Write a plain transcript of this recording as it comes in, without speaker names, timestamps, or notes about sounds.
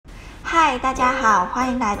嗨，大家好，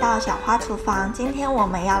欢迎来到小花厨房。今天我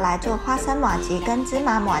们要来做花生麻糬跟芝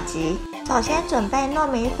麻麻糬。首先准备糯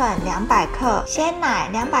米粉200克、鲜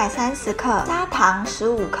奶230克、砂糖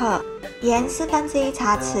15克、盐1/4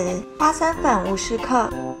茶匙、花生粉50克、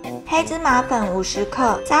黑芝麻粉50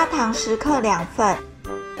克、砂糖10克2份。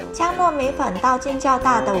将糯米粉倒进较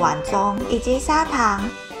大的碗中，以及砂糖、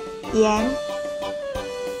盐、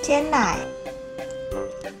鲜奶。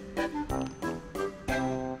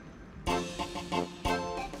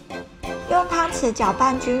用汤匙搅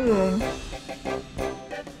拌均匀，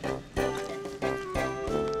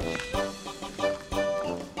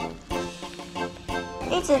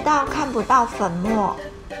一直到看不到粉末，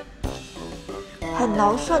很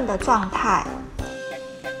柔顺的状态，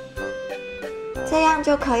这样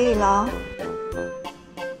就可以了。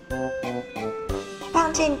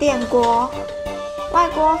放进电锅，外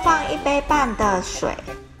锅放1杯半的水，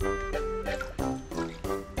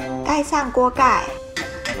盖上锅盖。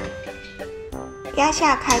压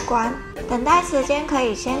下开关，等待时间可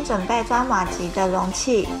以先准备装麻糬的容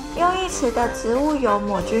器，用1匙的植物油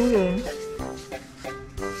抹均匀。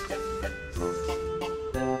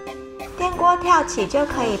电锅跳起就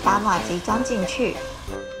可以把麻糬装进去，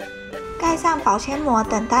盖上保鲜膜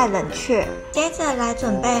等待冷却。接着来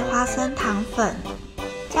准备花生糖粉，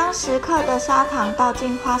将10克的砂糖倒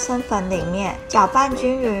进花生粉里面，搅拌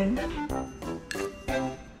均匀。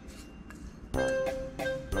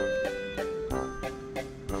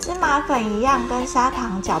芝麻粉一样跟砂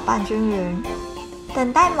糖搅拌均匀，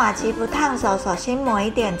等待麻糬不烫手，手心抹一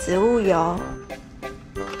点植物油，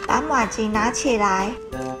把麻糬拿起来，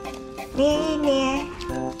捏一捏，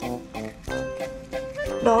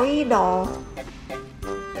揉一揉，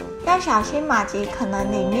要小心麻糬可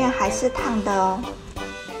能里面还是烫的哦。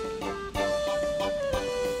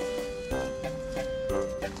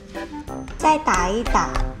再打一打。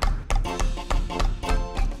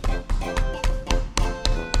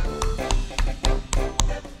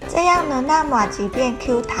这样能让麻糬变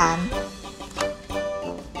Q 弹。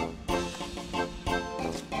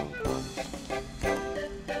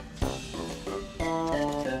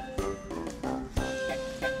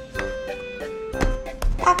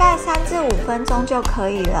大概3至5分钟就可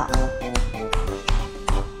以了。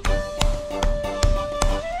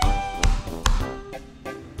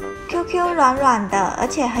QQ 软软的，而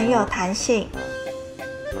且很有弹性。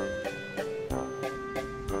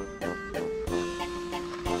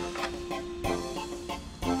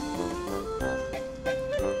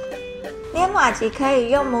捏麻糬可以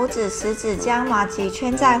用拇指、食指将麻糬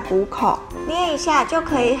圈在虎口，捏一下就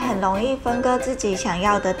可以很容易分割自己想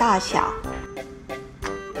要的大小。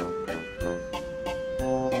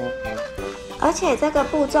而且这个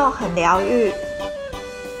步骤很疗愈。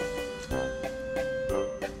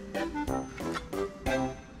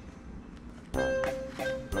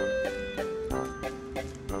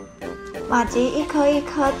麻糬一颗一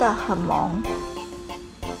颗的很萌。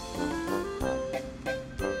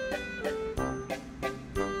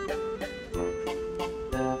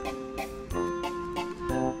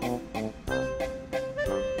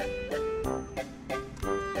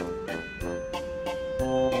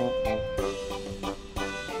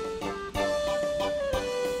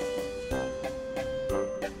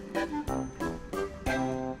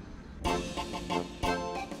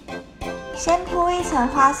先铺1层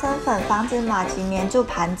花生粉，防止麻糬粘住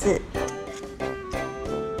盘子。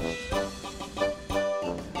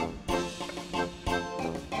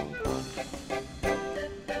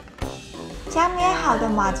将捏好的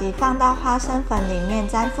麻糬放到花生粉里面，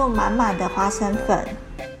沾附满满的花生粉。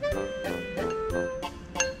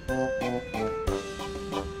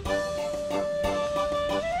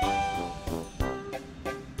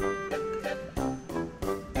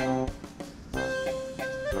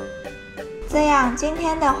这样，今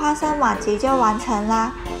天的花生麻糬就完成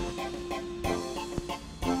啦。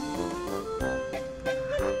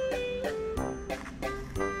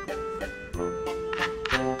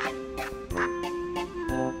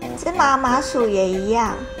芝麻麻薯也一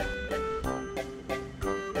样。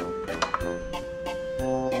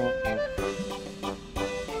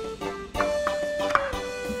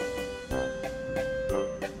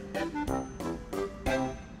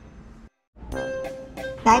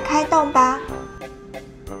来开动吧！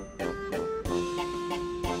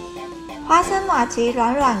花生麻糬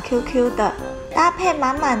软软 QQ 的，搭配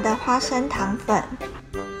满满的花生糖粉，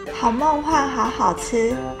好梦幻，好好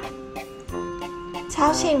吃，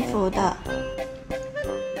超幸福的。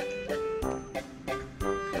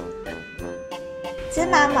芝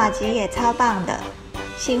麻麻糬也超棒的，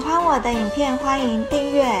喜欢我的影片，欢迎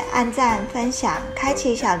订阅、按赞、分享、开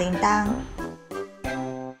启小铃铛。